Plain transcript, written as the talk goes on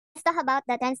let's talk about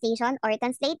the translation or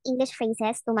translate English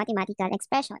phrases to mathematical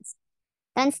expressions.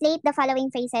 Translate the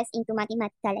following phrases into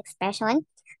mathematical expression.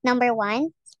 Number one,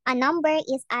 a number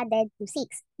is added to 6.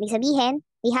 Ibig sabihin,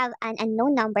 we have an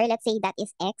unknown number. Let's say that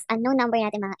is x. Unknown number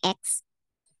natin mga x.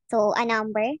 So, a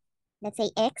number, let's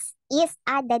say x, is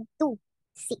added to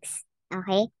 6.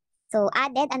 Okay? So,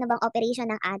 added, ano bang operation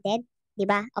ng added?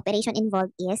 Diba? Operation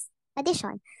involved is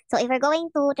addition. So, if we're going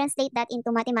to translate that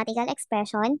into mathematical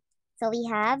expression, so we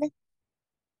have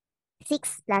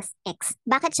 6 plus x.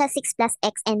 Bakit siya 6 plus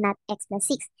x and not x plus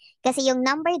 6? Kasi yung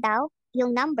number daw,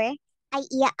 yung number ay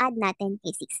i-add natin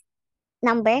kay 6.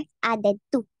 Number added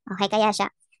to. Okay, kaya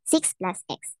siya 6 plus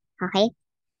x. Okay?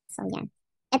 So, yan.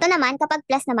 Ito naman, kapag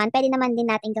plus naman, pwede naman din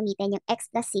natin gamitin yung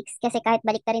x plus 6 kasi kahit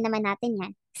baliktarin naman natin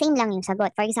yan, same lang yung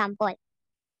sagot. For example,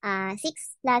 6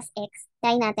 plus x,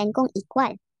 try natin kung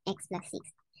equal x plus 6.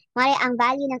 Mari, ang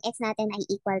value ng x natin ay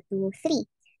equal to 3.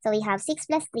 So, we have 6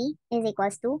 plus 3 is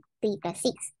equals to 3 plus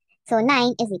 6. So,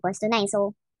 9 is equals to 9.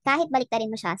 So, kahit baliktarin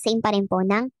mo siya, same pa rin po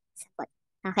ng sagot.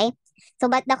 Okay? So,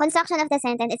 but the construction of the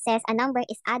sentence, it says a number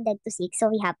is added to 6. So,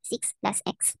 we have 6 plus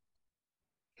x.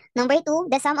 Number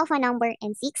 2, the sum of a number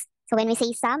and 6. So, when we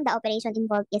say sum, the operation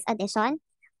involved is addition,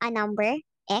 a number,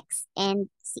 x,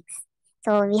 and 6.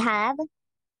 So, we have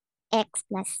x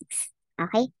plus 6.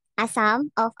 Okay? A sum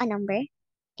of a number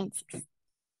and 6.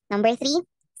 Number 3,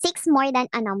 6 more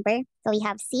than a number. So, we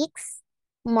have 6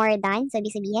 more than. So,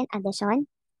 ibig sabihin, addition,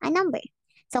 a number.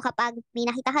 So, kapag may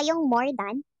nakita kayong more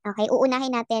than, okay,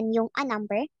 uunahin natin yung a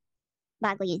number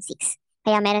bago yung 6.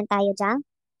 Kaya meron tayo dyang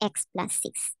x plus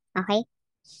 6. Okay?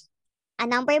 A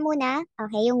number muna,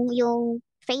 okay, yung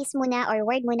phrase muna or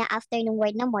word muna after nung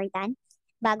word na more than,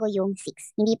 bago yung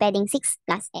 6. Hindi pwedeng 6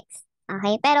 plus x.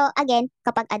 Okay? Pero again,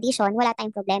 kapag addition, wala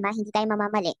tayong problema, hindi tayo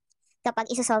mamamali kapag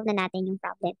isosolve na natin yung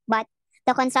problem. But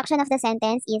the construction of the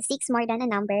sentence is 6 more than a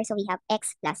number, so we have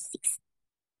x plus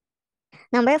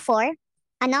 6. Number 4,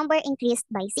 a number increased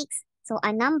by 6. So a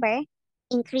number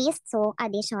increased, so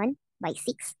addition, by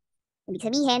 6. Ibig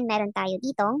sabihin, meron tayo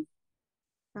ditong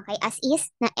okay, as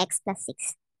is na x plus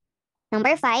 6.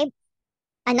 Number 5,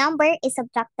 a number is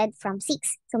subtracted from 6.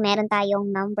 So, meron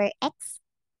tayong number x.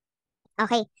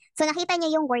 Okay. So, nakita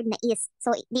niyo yung word na is.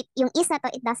 So, yung is na to,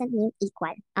 it doesn't mean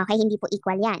equal. Okay, hindi po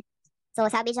equal yan.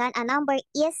 So, sabi dyan, a number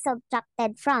is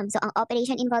subtracted from. So, ang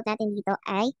operation involved natin dito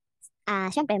ay,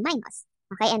 syempre, minus.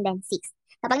 Okay, and then 6.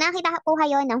 Kapag nakita po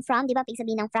kayo ng from, di ba, pig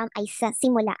sabihin ng from ay sa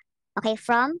simula. Okay,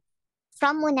 from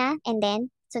muna, and then,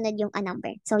 sunod yung a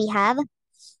number. So, we have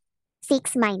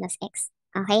 6 minus x.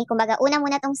 Okay? Kumbaga, una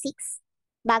muna tong 6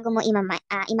 bago mo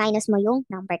i-minus mo yung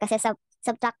number kasi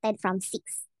subtracted from 6.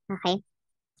 Okay?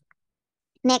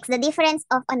 Next, the difference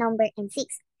of a number and 6.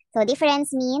 So,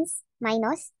 difference means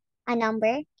minus a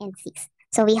number and 6.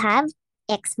 So, we have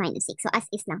x minus 6. So, as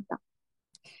is lang to.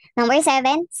 Number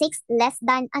 7, 6 less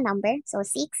than a number. So,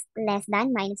 6 less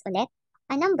than minus ulit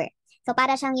a number. So,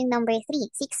 para siyang yung number 3,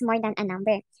 6 more than a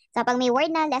number. So, pag may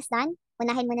word na less than,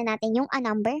 unahin muna natin yung a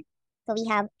number. So, we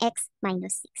have x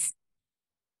minus 6.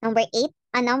 Number 8,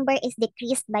 a number is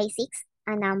decreased by 6.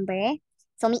 A number.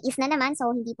 So, may is na naman. So,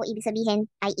 hindi po ibig sabihin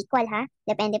ay equal ha.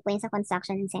 Depende po yun sa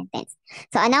construction ng sentence.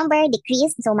 So, a number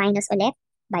decreased. So, minus ulit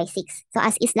by 6. So,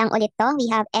 as is lang ulit to, we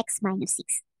have x minus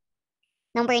 6.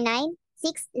 Number 9,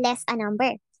 6 less a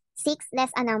number. 6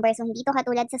 less a number. So, hindi to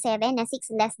katulad sa 7 na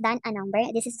 6 less than a number.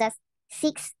 This is just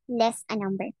 6 less a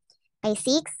number. Ay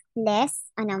 6 less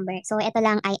a number. So, ito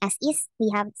lang ay as is, we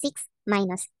have 6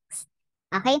 minus 6.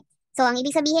 Okay? So, ang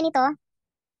ibig sabihin nito,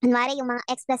 kunwari yung mga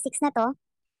x plus 6 na to,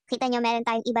 kita nyo meron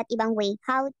tayong iba't ibang way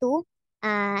how to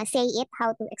say it,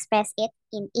 how to express it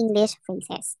in English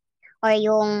phrases. Or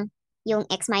yung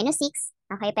x minus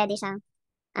 6, okay, pwede siyang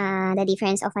the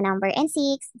difference of a number and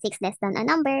 6 less than a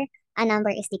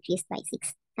number is decreased by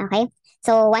 6. Okay?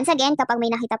 So, once again, kapag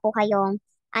may nakita po kayong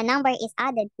a number is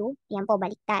added to, yan po,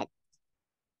 baliktad.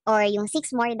 Or yung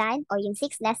 6 more than, or yung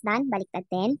 6 less than, baliktad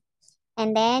din.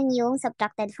 And then, yung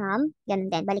subtracted from, ganun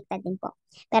din, baliktad din po.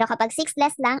 Pero kapag 6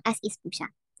 less lang, as is po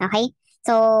siya. Okay?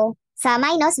 So, sa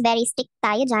minus, very strict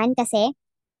tayo dyan kasi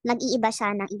mag-iiba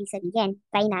siya ng ibig sabihin.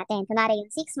 Try natin. Kunwari yung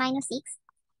 6 minus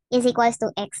 6 is equals to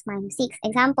x minus 6.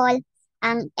 Example,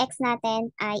 ang x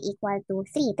natin ay equal to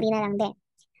 3. 3 na lang din.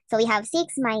 So, we have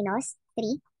 6 minus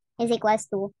 3 is equals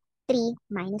to 3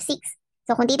 minus 6.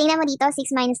 So, kung titingnan mo dito, 6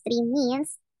 minus 3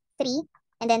 means 3.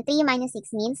 And then 3 minus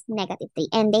 6 means negative 3.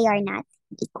 And they are not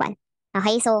equal.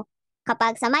 Okay, so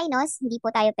kapag sa minus, hindi po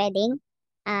tayo pwedeng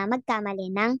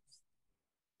magkamali ng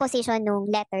position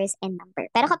ng letters and number.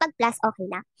 Pero kapag plus, okay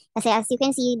lang. Kasi as you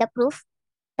can see, the proof,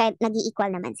 nag-i-equal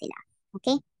naman sila.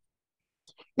 Okay?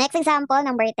 Next example,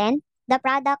 number 10. the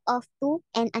product of 2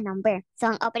 and a number.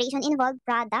 So, ang operation involved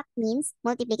product means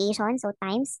multiplication, so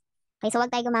times. Okay, so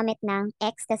wag tayo gumamit ng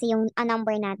x kasi yung a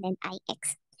number natin ay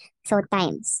x. So,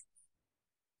 times.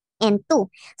 And 2.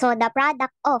 So, the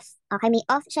product of, okay, may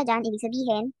of siya dyan, ibig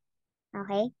sabihin,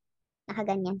 okay,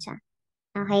 nakaganyan siya.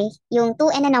 Okay, yung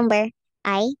 2 and a number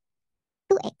ay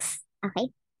 2x.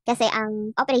 Okay, kasi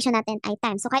ang operation natin ay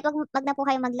times. So, kahit wag na po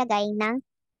kayo maglagay ng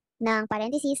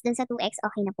parentheses dun sa 2x,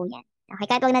 okay na po yan. Okay,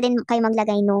 kahit wag na din kayo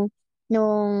maglagay nung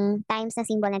times na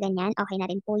symbol na ganyan, okay na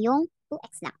rin po yung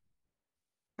 2x lang.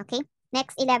 Okay,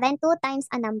 next 11, 2 times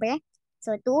a number.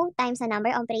 So 2 times a number,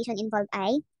 operation involved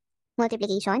ay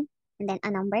multiplication, and then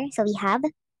a number. So we have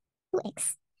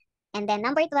 2x. And then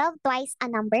number 12, twice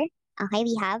a number. Okay,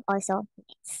 we have also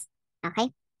 2x. Okay.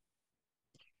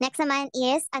 Next naman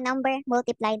is a number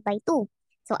multiplied by 2.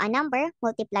 So a number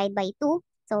multiplied by 2.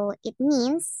 So it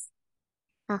means,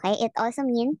 okay, it also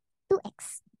means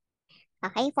 2x.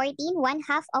 Okay, 14,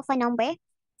 1/2 of a number.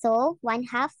 So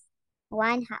 1/2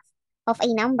 of a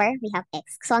number, we have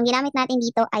x. So ang ginamit natin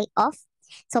dito ay of.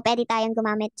 So pwede tayong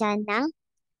gumamit dyan ng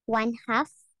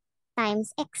 1/2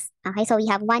 times x. Okay, so we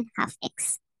have 1/2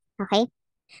 x. Okay,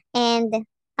 and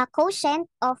a quotient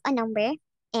of a number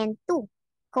and 2.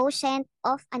 Quotient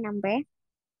of a number.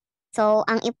 So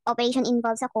ang operation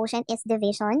involved sa quotient is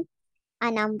division, a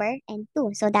number, and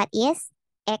 2. So that is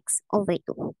x over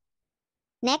 2.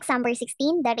 Next, number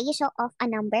 16, the ratio of a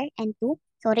number and 2.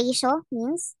 So ratio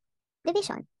means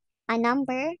division, a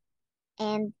number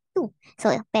and 2.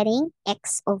 So pwedeng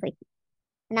x over 2.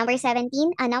 Number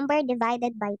 17, a number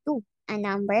divided by 2. A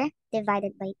number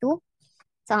divided by 2.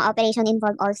 So ang operation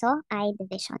involved also ay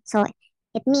division. So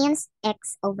it means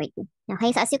x over 2.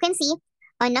 Okay, so as you can see,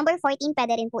 on number 14,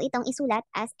 pwede rin po itong isulat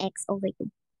as x over 2.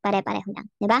 Pare-pareho lang,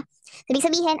 di ba? So ibig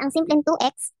sabihin, ang simpleng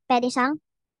 2x, pwede siyang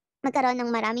magkaroon ng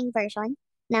maraming version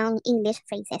ng English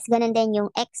phrases. Ganun din yung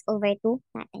x over 2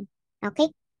 natin. Okay?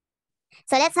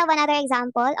 So let's have another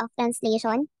example of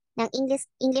translation ng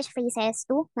English phrases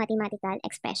to mathematical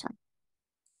expression.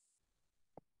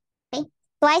 Okay?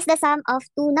 Twice the sum of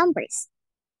two numbers.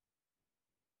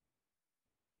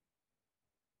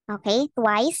 Okay?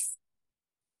 Twice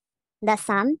the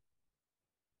sum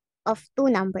of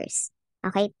two numbers.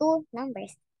 Okay? Two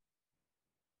numbers.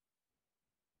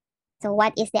 So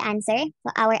what is the answer? So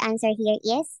our answer here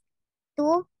is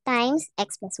 2 times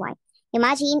x plus y.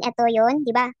 Imagine, ito yun,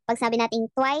 di ba? Pag sabi natin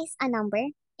twice a number,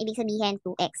 ibig sabihin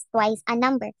 2x. Twice a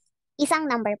number. Isang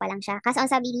number pa lang siya. Kasi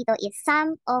ang sabi dito is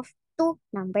sum of two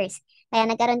numbers. Kaya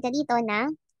nagkaroon ka dito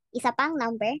ng isa pang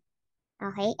number.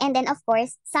 Okay? And then of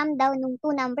course, sum daw nung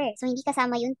two number. So hindi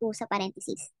kasama yung 2 sa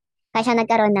parentheses. Kaya siya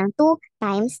nagkaroon ng 2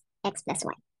 times x plus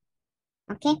y.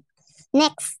 Okay?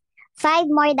 Next,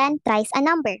 5 more than thrice a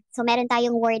number. So meron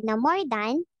tayong word na more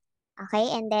than.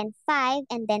 Okay, and then 5,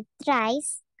 and then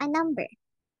thrice a number.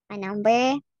 A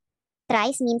number,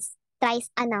 thrice means thrice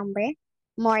a number.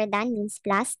 More than means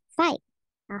plus 5.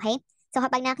 Okay, so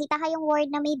kapag nakita kayong word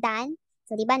na may than,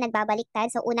 so di ba nagbabaliktad,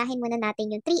 so unahin muna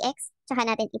natin yung 3x, tsaka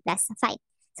natin i-plus 5.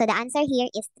 So the answer here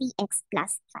is 3x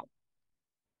plus 5.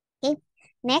 Okay,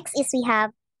 next is we have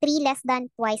 3 less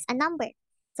than twice a number.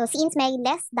 So since may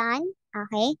less than,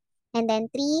 okay, and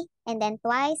then 3, and then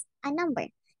twice a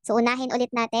number. So, unahin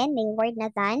ulit natin, may word na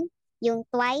than, yung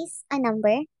twice a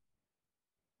number,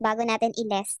 bago natin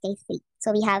i-less kay 3.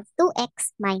 So, we have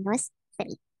 2x minus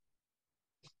 3.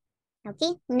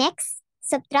 Okay, next,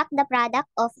 subtract the product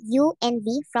of u and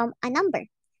v from a number.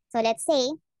 So, let's say,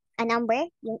 a number,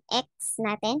 yung x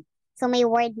natin. So, may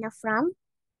word na from.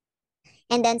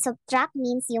 And then, subtract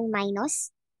means yung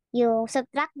minus. Yung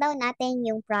subtract daw natin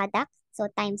yung product. So,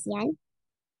 times yan.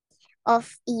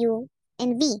 Of u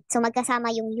and v. So,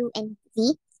 magkasama yung u and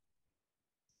v.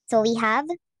 So, we have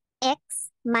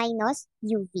x minus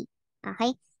uv.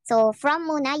 Okay? So, from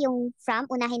muna, yung from,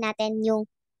 unahin natin yung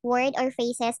word or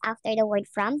phrases after the word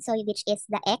from. So, which is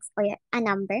the x or a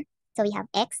number. So, we have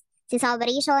x. Since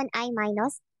operation ay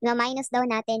minus, minus daw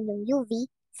natin yung uv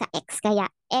sa x. Kaya,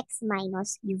 x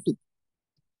minus uv.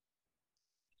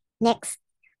 Next,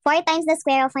 4 times the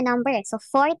square of a number. So,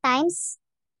 4 times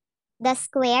the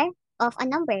square of a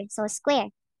number. So, square.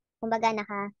 Kumbaga,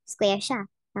 naka-square siya.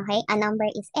 Okay? A number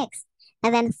is x. And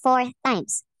then, 4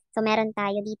 times. So, meron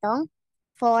tayo ditong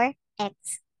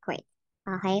 4x squared.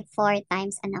 Okay? 4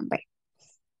 times a number.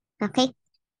 Okay?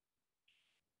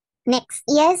 Next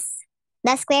is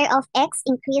the square of x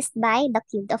increased by the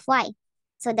cube of y.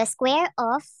 So, the square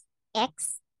of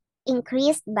x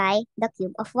increased by the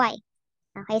cube of y.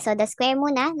 Okay? So, the square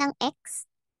muna ng x.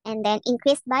 And then,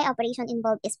 increased by, operation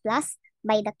involved is plus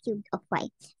by the cube of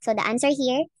y. So, the answer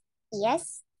here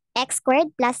is x squared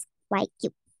plus y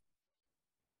cubed.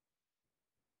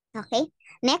 Okay.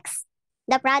 Next,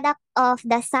 the product of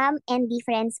the sum and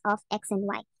difference of x and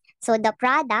y. So the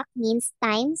product means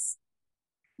times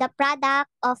the product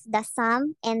of the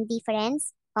sum and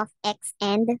difference of x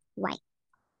and y.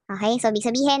 Okay, so ibig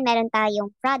sabihin, meron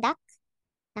tayong product,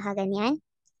 nakaganyan.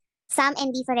 Sum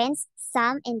and difference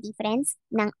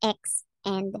ng x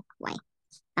and y.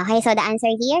 Okay, so the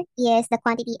answer here is the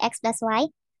quantity x plus y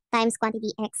times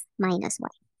quantity x minus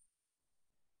y.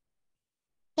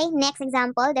 Okay, next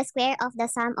example, the square of the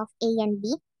sum of a and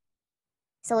b.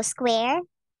 So square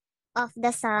of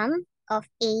the sum of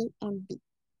a and b.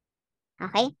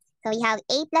 Okay, so we have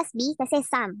a plus b kasi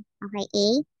sum. Okay, a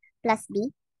plus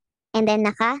b. And then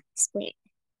naka-squared.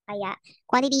 Kaya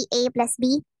quantity a plus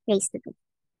b raised to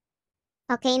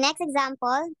 2. Okay, next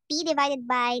example, p divided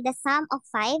by the sum of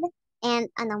 5 and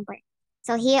a number.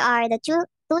 So here are the two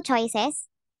choices.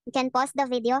 You can pause the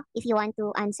video if you want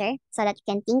to answer so that you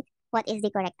can think what is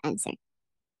the correct answer.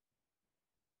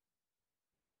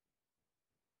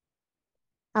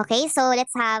 Okay, so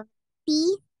let's have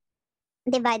p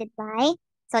divided by,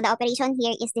 so the operation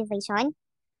here is division.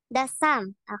 The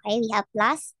sum, okay, we have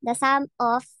plus the sum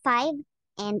of 5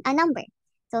 and a number.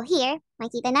 So here,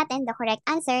 makita natin the correct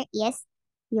answer is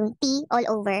yung p all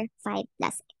over 5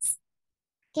 plus x.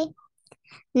 Okay.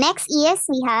 Next is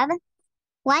we have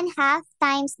 1/2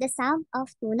 times the sum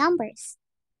of two numbers.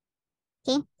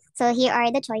 Okay, so here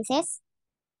are the choices.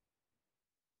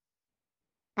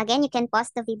 Again, you can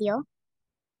pause the video.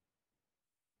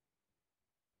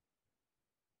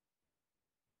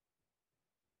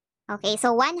 Okay,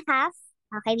 so 1/2.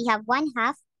 Okay, we have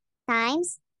 1/2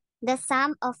 times the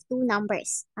sum of two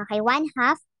numbers. Okay,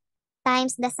 1/2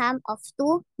 times the sum of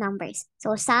two numbers.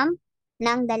 So, sum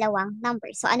ng dalawang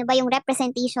numbers. So, ano ba yung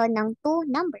representation ng two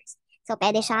numbers? So,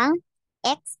 pwede siyang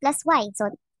x plus y. So,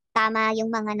 tama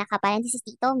yung mga nakaparenthesis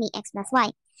dito, may x plus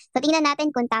y. So, tingnan natin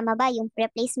kung tama ba yung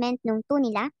replacement ng two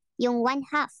nila, yung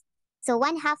 1/2. So,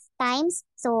 1/2 times,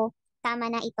 so, tama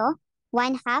na ito,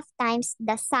 1/2 times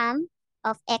the sum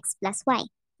of x plus y.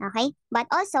 Okay? But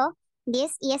also,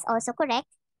 this is also correct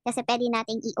kasi pwede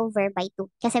nating i-over by 2.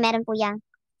 Kasi meron po yung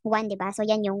 1, di ba? So,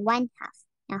 yan yung 1/2.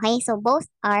 Okay? So, both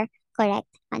are correct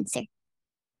answer.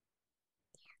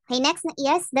 Okay, next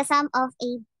is the sum of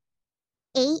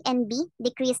A and B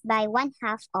decreased by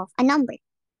 1/2 of a number.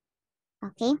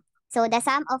 Okay? So, the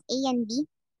sum of A and B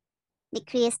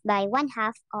decreased by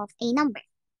 1/2 of a number.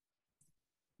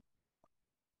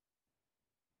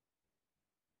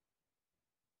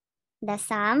 The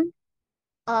sum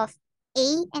of A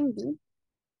and B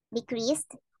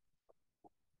decreased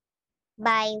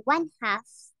by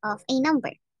 1/2 of a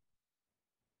number.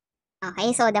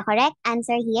 Okay, so the correct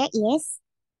answer here is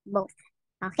both.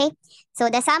 Okay,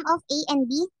 so the sum of A and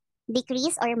B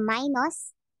decrease or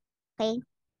minus, okay,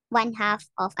 1/2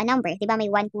 of a number. Diba may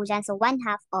 1 po dyan, so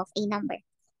 1/2 of a number.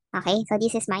 Okay, so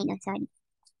this is minus, sorry.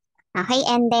 Okay,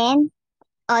 and then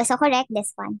also correct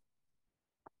this one.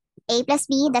 A plus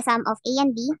B, the sum of A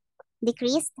and B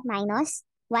decreased minus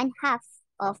 1/2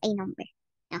 of a number.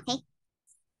 Okay,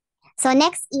 so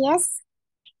next is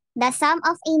the sum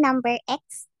of a number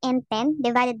x and 10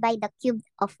 divided by the cube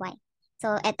of y.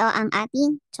 So, ito ang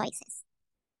ating choices.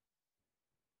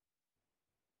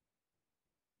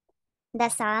 The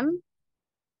sum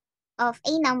of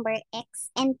a number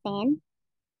x and 10,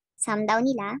 sum daw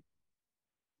nila,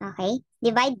 okay,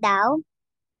 divide daw,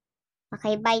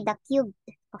 okay, by the cube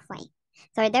of y.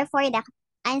 So, therefore, the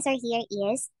answer here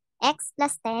is x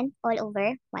plus 10 all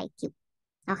over y cube.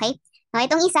 Okay? Now,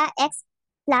 itong isa, x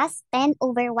plus 10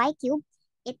 over y cube,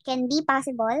 it can be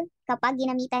possible kapag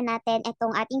ginamitan natin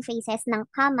itong ating phrases ng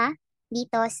comma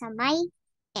dito sa may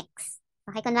x.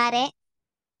 Okay, kunwari,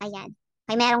 ayan.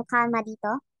 Okay, merong comma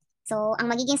dito. So, ang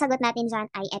magiging sagot natin dyan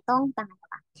ay itong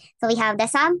pangalawa. So, we have the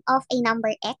sum of a number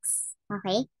x.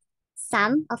 Okay?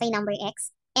 Sum of a number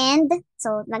x. And,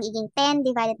 so, magiging 10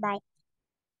 divided by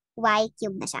y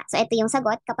cube na siya. So, ito yung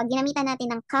sagot kapag ginamitan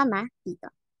natin ng comma dito.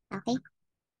 Okay?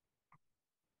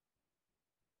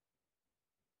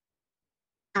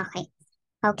 Okay.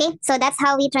 Okay, so that's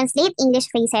how we translate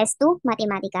English phrases to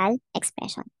mathematical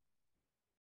expression.